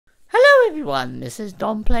Hello everyone, this is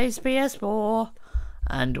Don Plays PS4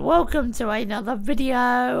 and welcome to another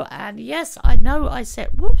video. And yes, I know I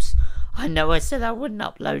said I wouldn't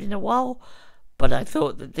upload in a while, but I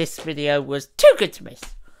thought that this video was too good to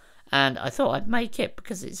miss and I thought I'd make it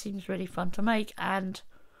because it seems really fun to make. And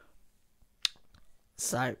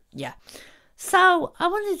so yeah, so I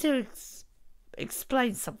wanted to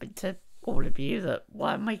explain something to all of you, that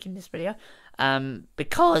why I'm making this video,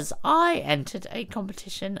 because I entered a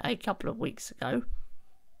competition a couple of weeks ago,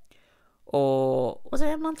 or was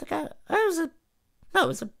it a month ago? Was it a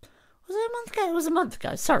month ago? It was a month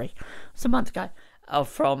ago. Sorry, it was a month ago.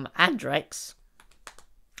 From Andrex,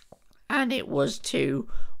 and it was to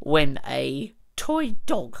win a toy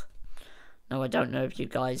dog. Now I don't know if you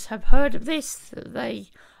guys have heard of this. I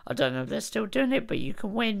don't know if they're still doing it, but you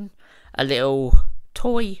can win a little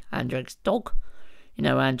toy Andrex dog. You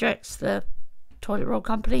know Andrex, the toilet roll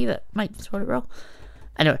company that makes the toilet roll.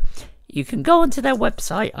 Anyway, you can go onto their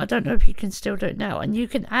website. I don't know if you can still do it now, and you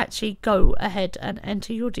can actually go ahead and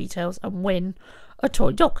enter your details and win a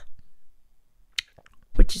toy dog,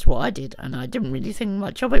 which is what I did. And I didn't really think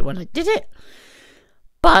much of it when I did it,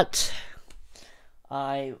 but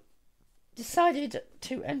I decided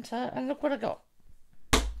to enter, and look what I got.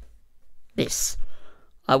 This.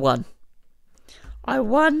 I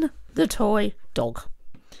won the toy dog.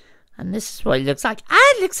 And this is what it looks like.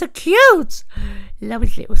 Ah, it looks so cute. Love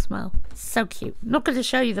his little smile. So cute. I'm not going to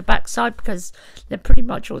show you the back side because they're pretty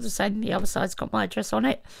much all the same. The other side's got my address on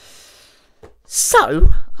it.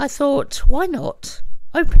 So I thought, why not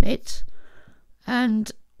open it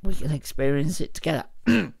and we can experience it together.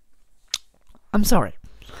 I'm sorry.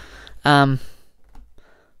 But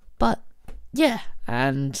yeah,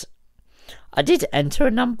 and I did enter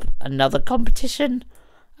another competition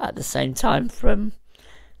at the same time from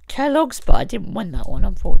Kellogg's, but I didn't win that one,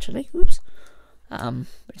 unfortunately. Oops.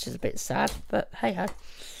 Which is a bit sad, but hey ho.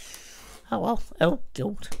 Oh well. Oh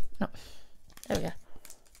god. No. There we go.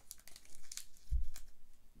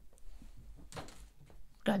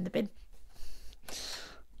 Go in the bin.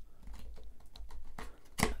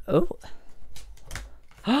 Oh.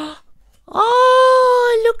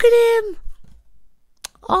 Oh, look at him.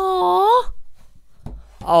 Oh.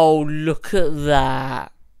 Oh, look at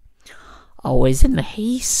that. Oh, isn't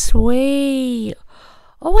he sweet?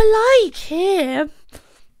 Oh, I like him.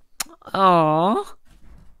 Oh.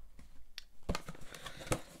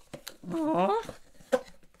 Oh.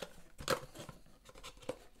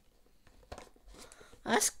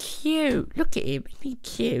 That's cute. Look at him. Isn't he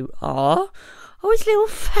cute? Oh. Oh, his little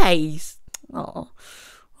face. Oh.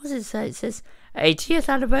 What does it say? It says 80th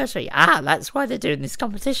anniversary. Ah, that's why they're doing this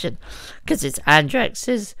competition. Because it's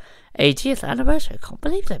Andrex's 80th anniversary. I can't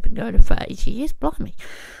believe they've been going for 80 years. Blimey.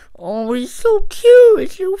 Oh, he's so cute.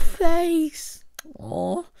 His little face.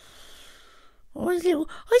 Oh. Oh, he's got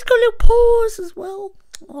little paws as well.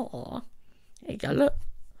 Oh. There you go, look.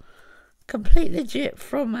 Complete legit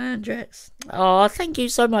from Andrex. Oh, thank you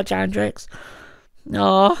so much, Andrex.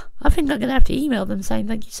 Oh, I think I'm going to have to email them saying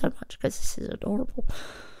thank you so much because this is adorable.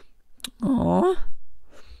 Oh.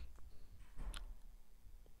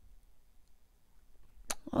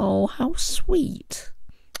 Oh, how sweet.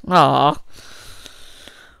 Ah.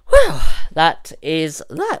 Well, that is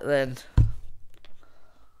that then.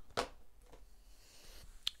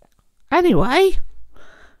 Anyway,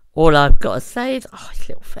 all I've got to say is, oh, his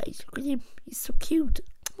little face. Look at him. He's so cute.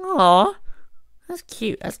 Aw. That's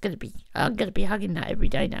cute. I'm gonna be hugging that every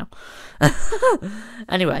day now.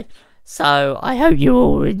 Anyway, so I hope you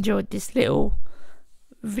all enjoyed this little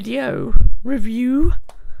video review,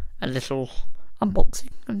 a little unboxing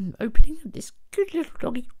and opening of this good little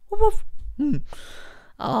doggy. Woof woof.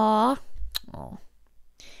 Aww.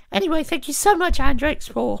 Anyway, thank you so much, Andrex,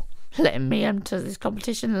 for letting me enter this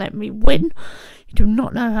competition and letting me win. You do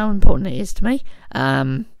not know how important it is to me.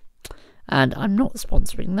 And I'm not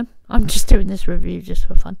sponsoring them. I'm just doing this review just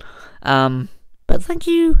for fun. But thank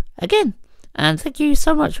you again. And thank you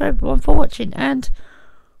so much for everyone for watching. And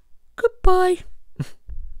goodbye.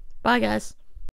 Bye, guys.